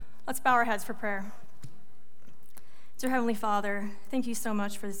Let's bow our heads for prayer. Dear Heavenly Father, thank you so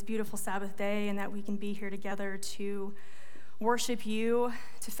much for this beautiful Sabbath day and that we can be here together to worship you,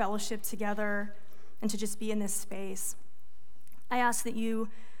 to fellowship together, and to just be in this space. I ask that you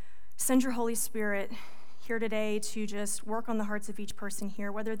send your Holy Spirit here today to just work on the hearts of each person here,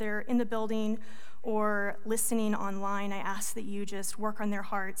 whether they're in the building or listening online. I ask that you just work on their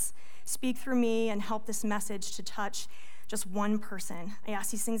hearts, speak through me, and help this message to touch just one person. I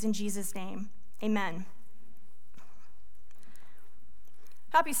ask these things in Jesus' name. Amen.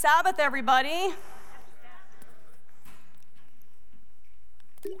 Happy Sabbath, everybody.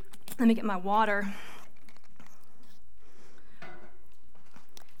 Let me get my water.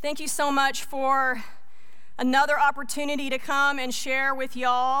 Thank you so much for another opportunity to come and share with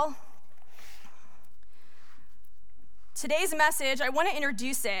y'all. Today's message, I want to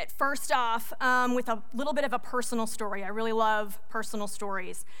introduce it first off with a little bit of a personal story. I really love personal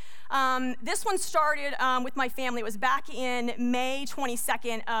stories. This one started with my family. It was back in May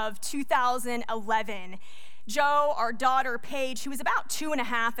 22nd of 2011. Joe, our daughter, Paige, she was about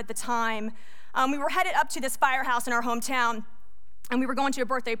 2.5 at the time. We were headed up to this firehouse in our hometown, and we were going to a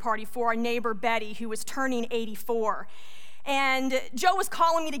birthday party for our neighbor, Betty, who was turning 84. And Joe was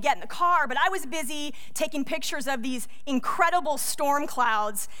calling me to get in the car, but I was busy taking pictures of these incredible storm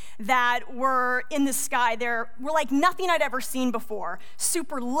clouds that were in the sky. They were like nothing I'd ever seen before.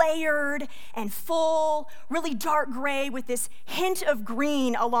 Super layered and full, really dark gray with this hint of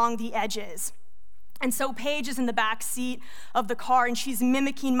green along the edges. And so Paige is in the back seat of the car, and she's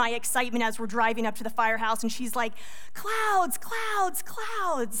mimicking my excitement as we're driving up to the firehouse, and she's like, clouds, clouds,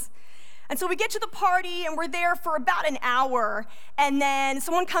 clouds. And so we get to the party, and we're there for about an hour, and then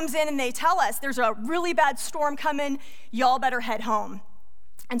someone comes in and they tell us, there's a really bad storm coming, y'all better head home.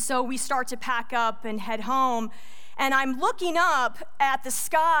 And so we start to pack up and head home, and I'm looking up at the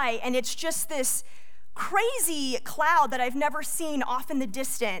sky, and it's just this crazy cloud that I've never seen off in the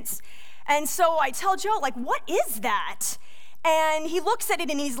distance. And so I tell Joe, like, what is that? And he looks at it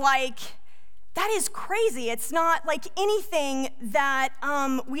and he's like, that is crazy. It's not like anything that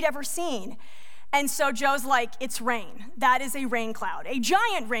we'd ever seen. And so Joe's like, it's rain. That is a rain cloud, a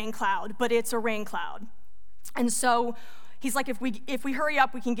giant rain cloud, but it's a rain cloud. And so he's like, if we hurry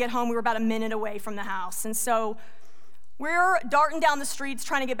up, we can get home. We were about a minute away from the house. And so we're darting down the streets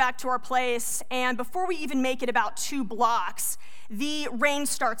trying to get back to our place, and before we even make it about 2 blocks, the rain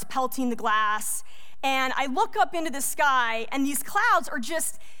starts pelting the glass, and I look up into the sky, and these clouds are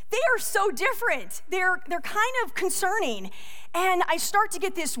just, they are so different. They're kind of concerning, and I start to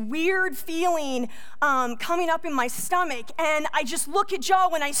get this weird feeling coming up in my stomach, and I just look at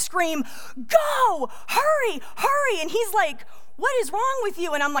Joe and I scream, go, hurry, hurry, and he's like, what is wrong with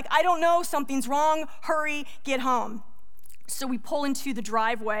you? And I'm like, I don't know, something's wrong, hurry, get home. So we pull into the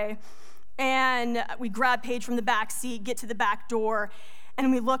driveway, and we grab Paige from the back seat, get to the back door,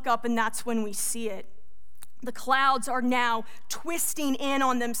 and we look up, and that's when we see it. The clouds are now twisting in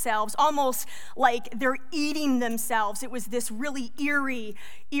on themselves, almost like they're eating themselves. It was this really eerie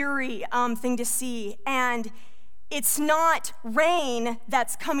thing to see. And it's not rain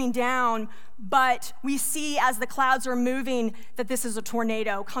that's coming down, but we see as the clouds are moving that this is a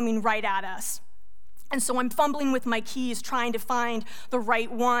tornado coming right at us. And so I'm fumbling with my keys trying to find the right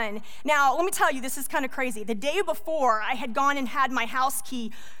one. Now, let me tell you, this is kind of crazy. The day before, I had gone and had my house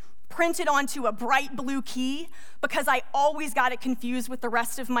key printed onto a bright blue key because I always got it confused with the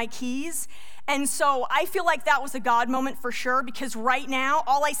rest of my keys. And so I feel like that was a God moment for sure, because right now,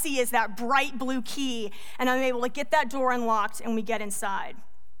 all I see is that bright blue key, and I'm able to get that door unlocked, and we get inside.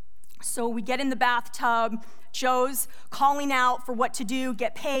 So we get in the bathtub. Joe's calling out for what to do,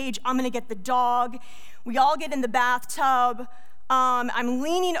 get Paige, I'm gonna get the dog. We all get in the bathtub. I'm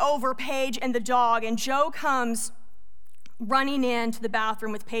leaning over Paige and the dog, and Joe comes running into the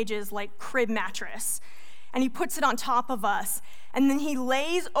bathroom with Paige's like crib mattress, and he puts it on top of us, and then he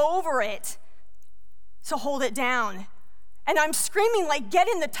lays over it to hold it down. And I'm screaming like, get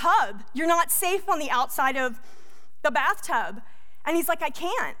in the tub. You're not safe on the outside of the bathtub. And he's like, I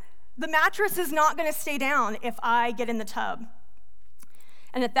can't. The mattress is not going to stay down if I get in the tub.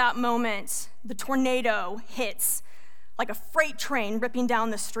 And at that moment, the tornado hits like a freight train ripping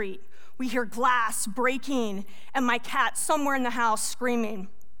down the street. We hear glass breaking and my cat somewhere in the house screaming.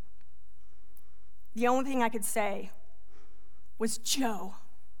 The only thing I could say was, Joe.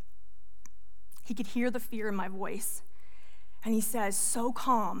 He could hear the fear in my voice. And he says, so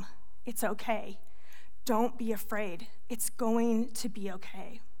calm, it's okay. Don't be afraid. It's going to be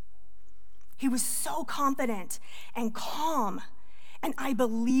okay. He was so confident and calm, and I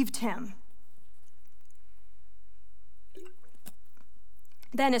believed him.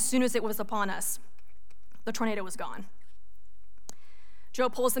 Then, as soon as it was upon us, the tornado was gone. Joe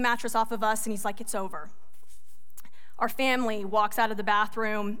pulls the mattress off of us, and he's like, it's over. Our family walks out of the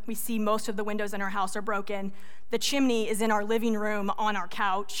bathroom. We see most of the windows in our house are broken. The chimney is in our living room on our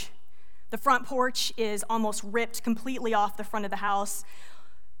couch. The front porch is almost ripped completely off the front of the house.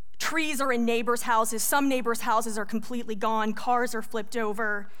 Trees are in neighbors' houses. Some neighbors' houses are completely gone. Cars are flipped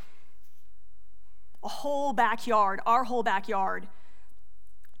over. A whole backyard, our whole backyard,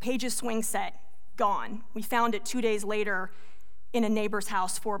 Paige's swing set, gone. We found it 2 days later in a neighbor's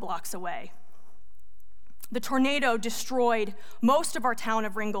house 4 blocks away. The tornado destroyed most of our town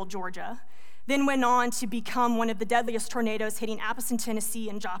of Ringgold, Georgia, then went on to become one of the deadliest tornadoes hitting Appleton, Tennessee,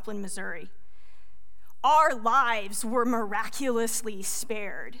 and Joplin, Missouri. Our lives were miraculously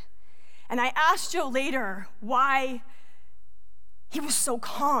spared. And I asked Joe later why he was so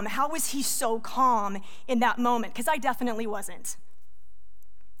calm. How was he so calm in that moment? Because I definitely wasn't.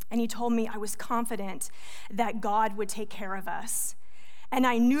 And he told me I was confident that God would take care of us. And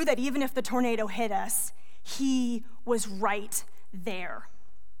I knew that even if the tornado hit us, he was right there.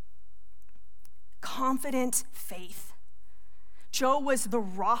 Confident faith. Joe was the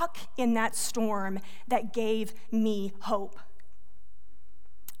rock in that storm that gave me hope.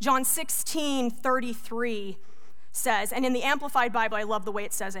 John 16:33 says, and in the Amplified Bible, I love the way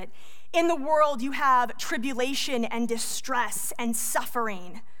it says it, in the world you have tribulation and distress and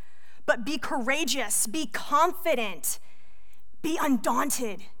suffering, but be courageous, be confident, be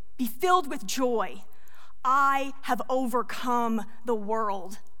undaunted, be filled with joy. I have overcome the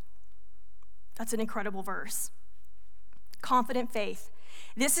world. That's an incredible verse. Confident faith.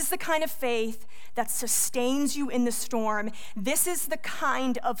 This is the kind of faith that sustains you in the storm. This is the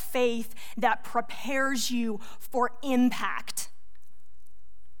kind of faith that prepares you for impact.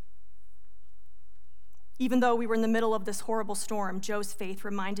 Even though we were in the middle of this horrible storm, Joe's faith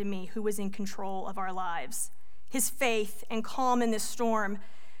reminded me who was in control of our lives. His faith and calm in this storm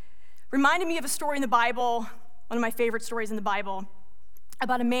reminded me of a story in the Bible, one of my favorite stories in the Bible,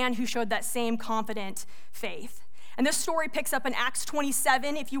 about a man who showed that same confident faith. And this story picks up in Acts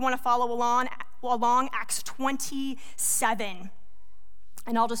 27, if you want to follow along, Acts 27.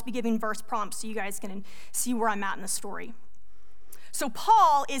 And I'll just be giving verse prompts so you guys can see where I'm at in the story. So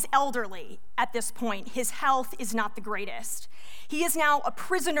Paul is elderly at this point. His health is not the greatest. He is now a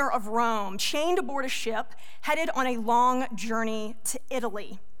prisoner of Rome, chained aboard a ship, headed on a long journey to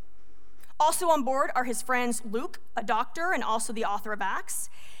Italy. Also on board are his friends Luke, a doctor and also the author of Acts,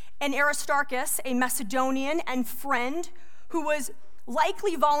 and Aristarchus, a Macedonian and friend who was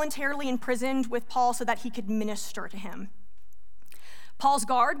likely voluntarily imprisoned with Paul so that he could minister to him. Paul's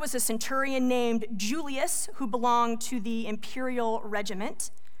guard was a centurion named Julius, who belonged to the imperial regiment.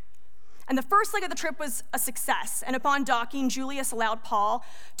 And the first leg of the trip was a success, and upon docking, Julius allowed Paul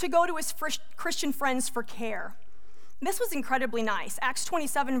to go to his Christian friends for care. This was incredibly nice. Acts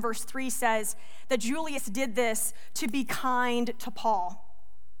 27 verse 3 says that Julius did this to be kind to Paul.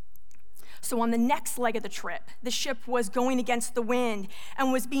 So on the next leg of the trip, the ship was going against the wind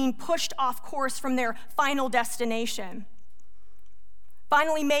and was being pushed off course from their final destination.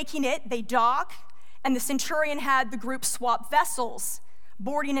 Finally making it, they dock, and the centurion had the group swap vessels,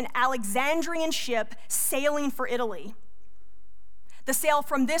 boarding an Alexandrian ship sailing for Italy. The sail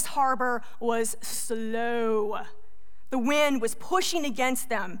from this harbor was slow. The wind was pushing against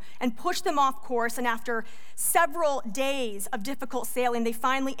them and pushed them off course, and after several days of difficult sailing, they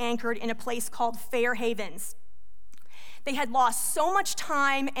finally anchored in a place called Fair Havens. They had lost so much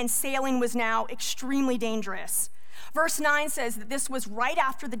time, and sailing was now extremely dangerous. Verse 9 says that this was right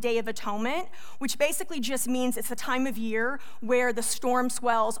after the Day of Atonement, which basically just means it's the time of year where the storm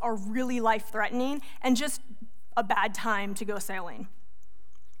swells are really life-threatening and just a bad time to go sailing.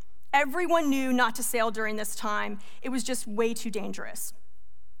 Everyone knew not to sail during this time. It was just way too dangerous.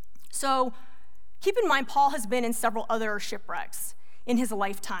 So keep in mind, Paul has been in several other shipwrecks in his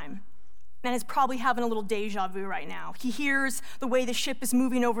lifetime and is probably having a little deja vu right now. He hears the way the ship is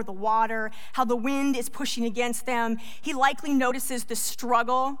moving over the water, how the wind is pushing against them. He likely notices the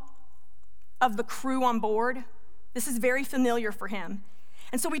struggle of the crew on board. This is very familiar for him.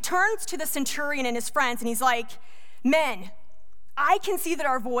 And so he turns to the centurion and his friends, and he's like, "Men, I can see that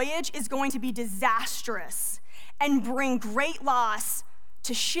our voyage is going to be disastrous and bring great loss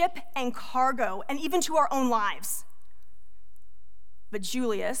to ship and cargo and even to our own lives." But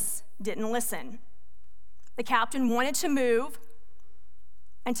Julius didn't listen. The captain wanted to move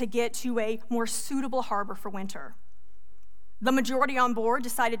and to get to a more suitable harbor for winter. The majority on board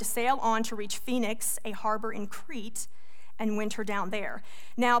decided to sail on to reach Phoenix, a harbor in Crete, and winter down there.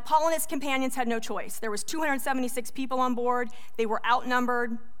 Now, Paul and his companions had no choice. There was 276 people on board. They were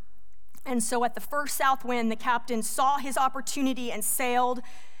outnumbered. And so at the first south wind, the captain saw his opportunity and sailed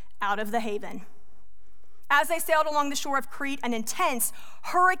out of the haven. As they sailed along the shore of Crete, an intense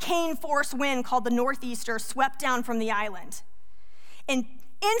hurricane-force wind called the northeaster swept down from the island. And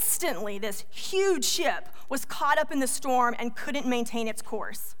instantly, this huge ship was caught up in the storm and couldn't maintain its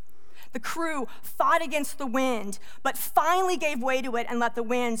course. The crew fought against the wind, but finally gave way to it and let the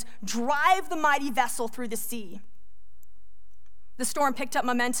winds drive the mighty vessel through the sea. The storm picked up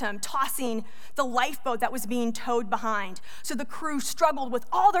momentum, tossing the lifeboat that was being towed behind. So the crew struggled with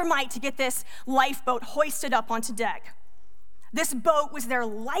all their might to get this lifeboat hoisted up onto deck. This boat was their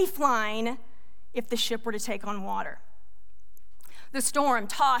lifeline if the ship were to take on water. The storm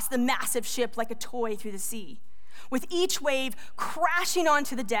tossed the massive ship like a toy through the sea. With each wave crashing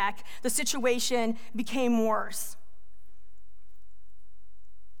onto the deck, the situation became worse.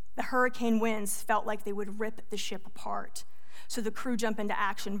 The hurricane winds felt like they would rip the ship apart. So the crew jumped into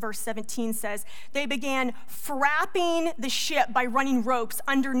action. Verse 17 says, they began frapping the ship by running ropes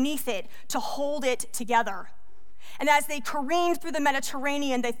underneath it to hold it together. And as they careened through the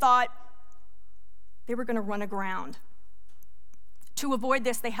Mediterranean, they thought they were going to run aground. To avoid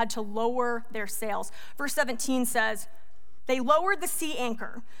this, they had to lower their sails. Verse 17 says, they lowered the sea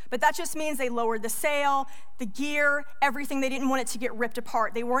anchor, but that just means they lowered the sail, the gear, everything. They didn't want it to get ripped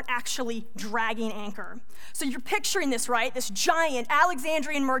apart. They weren't actually dragging anchor. So you're picturing this, right? This giant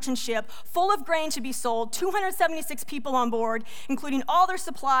Alexandrian merchant ship full of grain to be sold, 276 people on board, including all their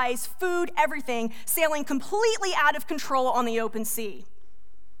supplies, food, everything, sailing completely out of control on the open sea.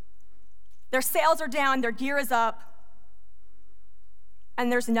 Their sails are down, their gear is up,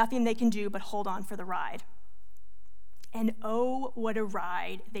 and there's nothing they can do but hold on for the ride. And oh, what a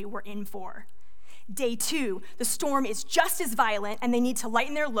ride they were in for. Day 2, the storm is just as violent, and they need to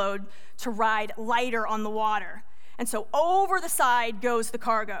lighten their load to ride lighter on the water. And so over the side goes the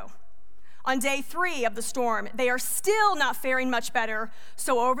cargo. On day 3 of the storm, they are still not faring much better,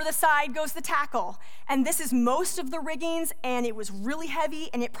 so over the side goes the tackle. And this is most of the riggings, and it was really heavy,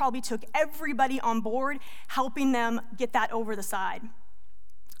 and it probably took everybody on board helping them get that over the side.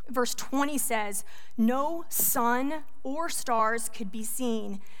 Verse 20 says, no sun or stars could be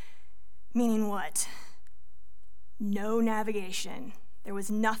seen. Meaning what? No navigation. There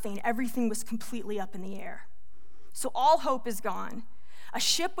was nothing. Everything was completely up in the air. So all hope is gone. A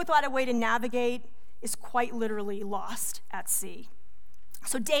ship without a way to navigate is quite literally lost at sea.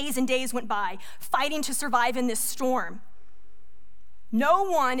 So days and days went by, fighting to survive in this storm. No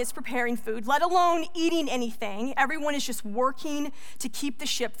one is preparing food, let alone eating anything. Everyone is just working to keep the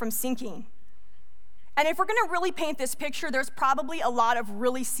ship from sinking. And if we're going to really paint this picture, there's probably a lot of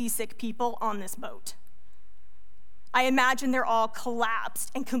really seasick people on this boat. I imagine they're all collapsed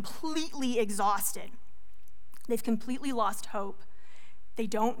and completely exhausted. They've completely lost hope. They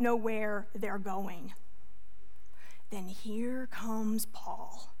don't know where they're going. Then here comes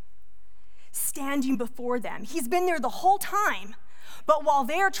Paul, standing before them. He's been there the whole time. But while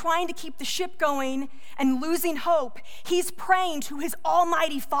they're trying to keep the ship going and losing hope, he's praying to his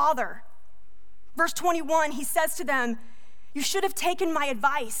almighty Father. Verse 21, he says to them, you should have taken my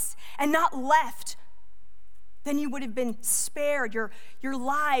advice and not left. Then you would have been spared. Your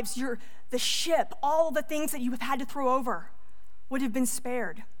lives, the ship, all the things that you have had to throw over would have been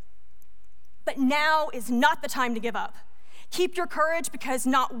spared. But now is not the time to give up. Keep your courage, because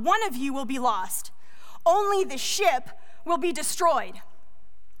not one of you will be lost. Only the ship will be destroyed.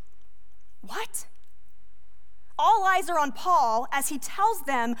 What? All eyes are on Paul as he tells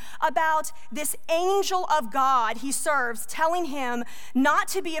them about this angel of God he serves, telling him not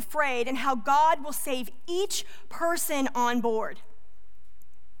to be afraid and how God will save each person on board.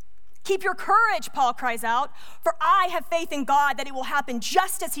 Keep your courage, Paul cries out, for I have faith in God that it will happen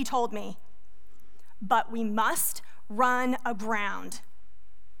just as he told me. But we must run aground.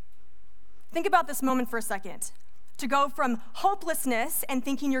 Think about this moment for a second. To go from hopelessness and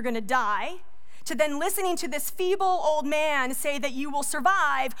thinking you're going to die to then listening to this feeble old man say that you will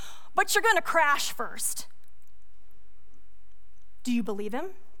survive, but you're going to crash first. Do you believe him?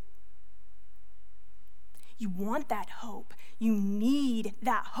 You want that hope. You need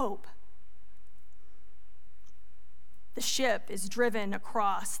that hope. The ship is driven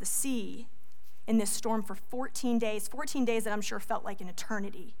across the sea in this storm for 14 days that I'm sure felt like an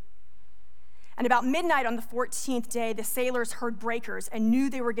eternity. And about midnight on the 14th day, the sailors heard breakers and knew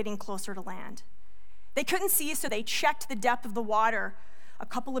they were getting closer to land. They couldn't see, so they checked the depth of the water a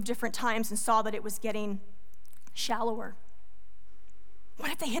couple of different times and saw that it was getting shallower.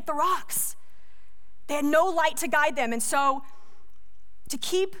 What if they hit the rocks? They had no light to guide them, and so to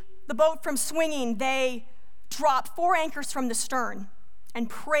keep the boat from swinging, they dropped 4 anchors from the stern and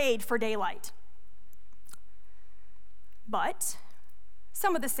prayed for daylight. But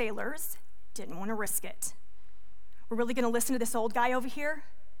some of the sailors didn't want to risk it. We're really going to listen to this old guy over here?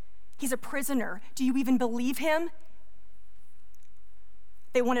 He's a prisoner. Do you even believe him?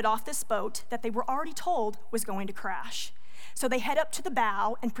 They wanted off this boat that they were already told was going to crash. So they head up to the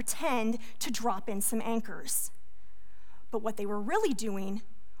bow and pretend to drop in some anchors. But what they were really doing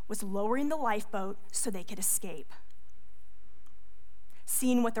was lowering the lifeboat so they could escape.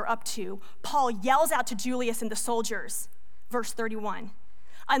 Seeing what they're up to, Paul yells out to Julius and the soldiers, verse 31,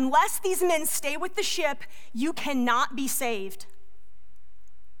 "Unless these men stay with the ship, you cannot be saved."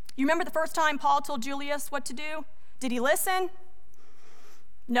 You remember the first time Paul told Julius what to do? Did he listen?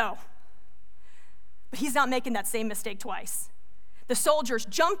 No. But he's not making that same mistake twice. The soldiers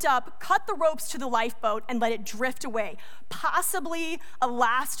jumped up, cut the ropes to the lifeboat, and let it drift away, possibly a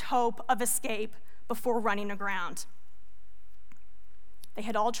last hope of escape before running aground. They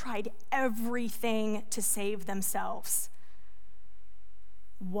had all tried everything to save themselves.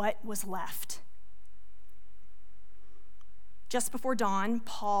 What was left? Just before dawn,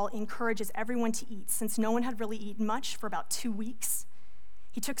 Paul encourages everyone to eat, since no one had really eaten much for about 2 weeks.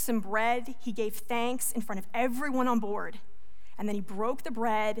 He took some bread, he gave thanks in front of everyone on board, and then he broke the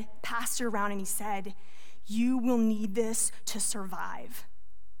bread, passed it around, and he said, "You will need this to survive.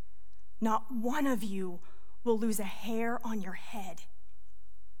 Not one of you will lose a hair on your head."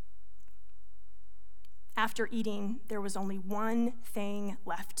 After eating, there was only one thing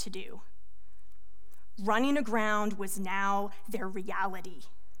left to do. Running aground was now their reality.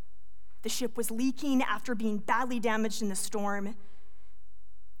 The ship was leaking after being badly damaged in the storm.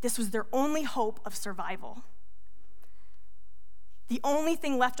 This was their only hope of survival. The only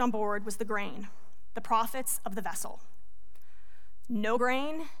thing left on board was the grain, the profits of the vessel. No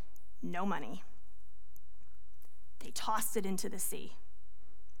grain, no money. They tossed it into the sea.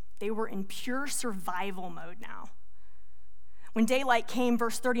 They were in pure survival mode now. When daylight came,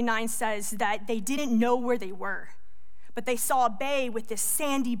 verse 39 says that they didn't know where they were, but they saw a bay with this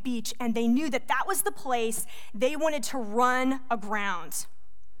sandy beach, and they knew that that was the place they wanted to run aground.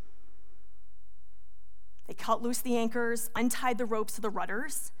 They cut loose the anchors, untied the ropes of the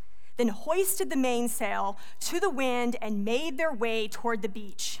rudders, then hoisted the mainsail to the wind and made their way toward the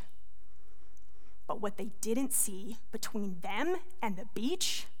beach. But what they didn't see between them and the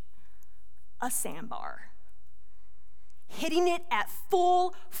beach, a sandbar. Hitting it at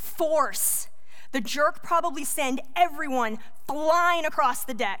full force, the jerk probably sent everyone flying across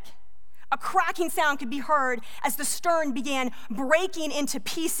the deck. A cracking sound could be heard as the stern began breaking into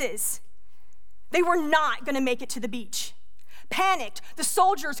pieces. They were not going to make it to the beach. Panicked, the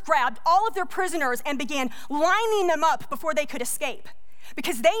soldiers grabbed all of their prisoners and began lining them up before they could escape,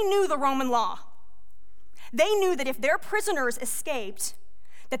 because they knew the Roman law. They knew that if their prisoners escaped,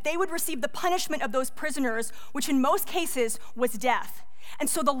 that they would receive the punishment of those prisoners, which in most cases was death. And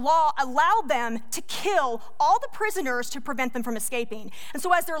so the law allowed them to kill all the prisoners to prevent them from escaping. And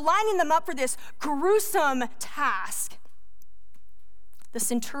so as they're lining them up for this gruesome task, the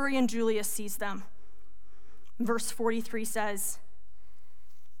centurion Julius sees them. Verse 43 says,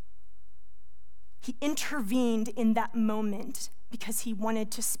 he intervened in that moment because he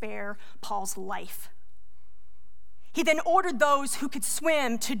wanted to spare Paul's life. He then ordered those who could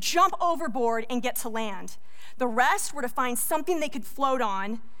swim to jump overboard and get to land. The rest were to find something they could float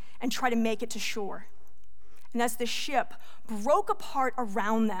on and try to make it to shore. And as the ship broke apart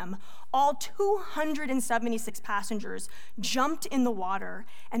around them, all 276 passengers jumped in the water,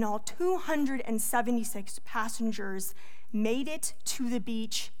 and all 276 passengers made it to the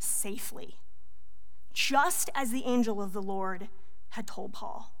beach safely, just as the angel of the Lord had told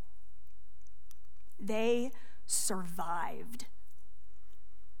Paul. They survived.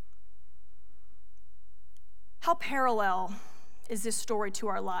 How parallel is this story to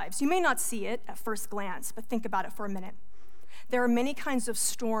our lives? You may not see it at first glance, but think about it for a minute. There are many kinds of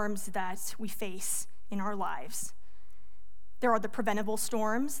storms that we face in our lives. There are the preventable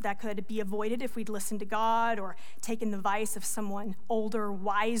storms that could be avoided if we'd listened to God or taken the advice of someone older,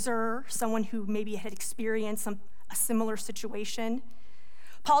 wiser, someone who maybe had experienced a similar situation.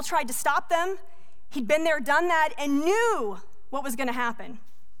 Paul tried to stop them. He'd been there, done that, and knew what was going to happen.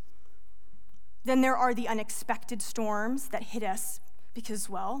 Then there are the unexpected storms that hit us because,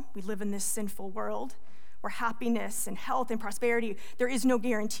 well, we live in this sinful world where happiness and health and prosperity, there is no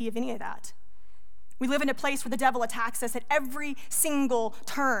guarantee of any of that. We live in a place where the devil attacks us at every single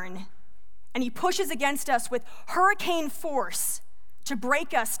turn, and he pushes against us with hurricane force to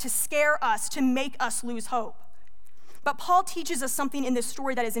break us, to scare us, to make us lose hope. But Paul teaches us something in this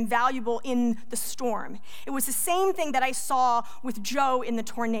story that is invaluable in the storm. It was the same thing that I saw with Joe in the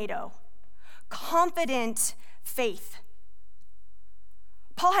tornado. Confident faith.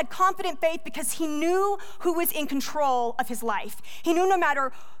 Paul had confident faith because he knew who was in control of his life. He knew no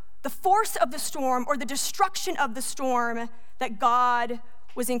matter the force of the storm or the destruction of the storm, that God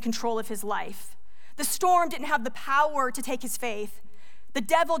was in control of his life. The storm didn't have the power to take his faith. The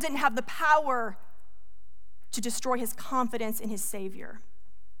devil didn't have the power to destroy his confidence in his Savior,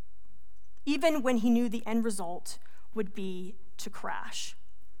 even when he knew the end result would be to crash.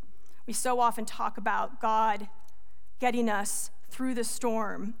 We so often talk about God getting us through the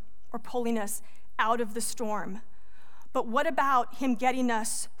storm or pulling us out of the storm. But what about him getting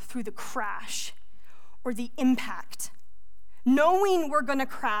us through the crash or the impact? Knowing we're going to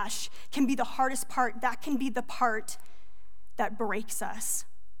crash can be the hardest part. That can be the part that breaks us.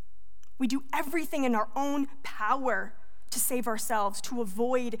 We do everything in our own power to save ourselves, to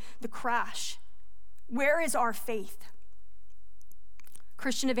avoid the crash. Where is our faith?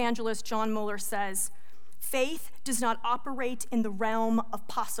 Christian evangelist John Mueller says, faith does not operate in the realm of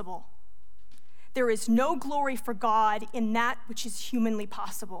possible. There is no glory for God in that which is humanly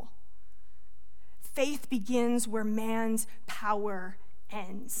possible. Faith begins where man's power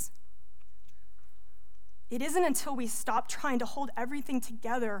ends. It isn't until we stop trying to hold everything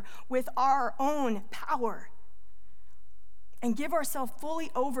together with our own power and give ourselves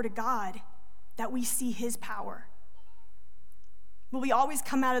fully over to God that we see his power. Will we always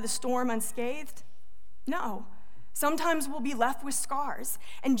come out of the storm unscathed? No. Sometimes we'll be left with scars.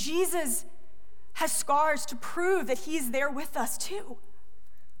 And Jesus has scars to prove that he's there with us too.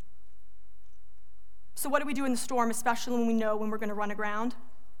 So what do we do in the storm, especially when we know when we're going to run aground?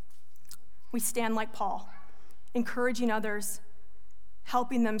 We stand like Paul, encouraging others,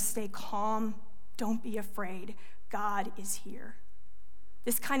 helping them stay calm. Don't be afraid. God is here.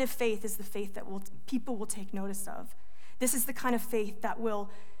 This kind of faith is the faith that people will take notice of. This is the kind of faith that will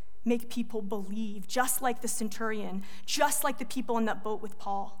make people believe, just like the centurion, just like the people in that boat with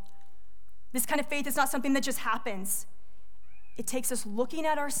Paul. This kind of faith is not something that just happens. It takes us looking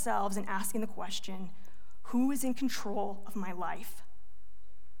at ourselves and asking the question, who is in control of my life?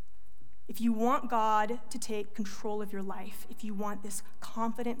 If you want God to take control of your life, if you want this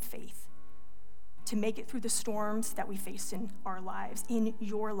confident faith to make it through the storms that we face in our lives, in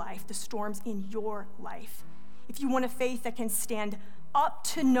your life, the storms in your life, if you want a faith that can stand up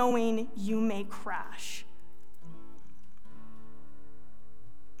to knowing you may crash,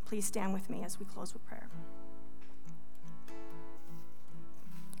 please stand with me as we close with prayer.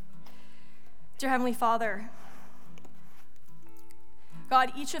 Dear Heavenly Father,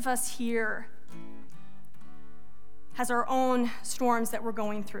 God, each of us here has our own storms that we're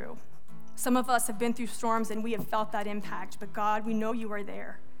going through. Some of us have been through storms and we have felt that impact, but God, we know you are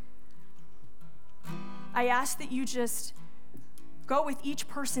there. I ask that you just go with each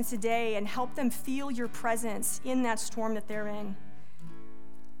person today and help them feel your presence in that storm that they're in.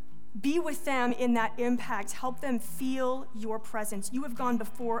 Be with them in that impact. Help them feel your presence. You have gone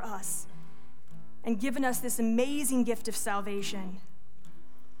before us and given us this amazing gift of salvation.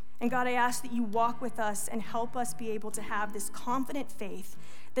 And God, I ask that you walk with us and help us be able to have this confident faith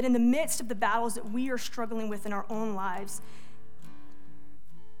that in the midst of the battles that we are struggling with in our own lives,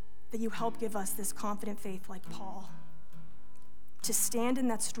 that you help give us this confident faith like Paul, to stand in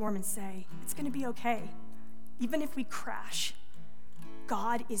that storm and say, it's going to be okay. Even if we crash,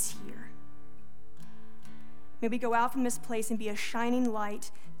 God is here. May we go out from this place and be a shining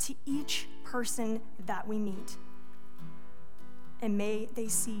light to each person that we meet. And may they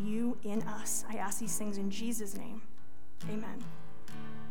see you in us. I ask these things in Jesus' name. Amen.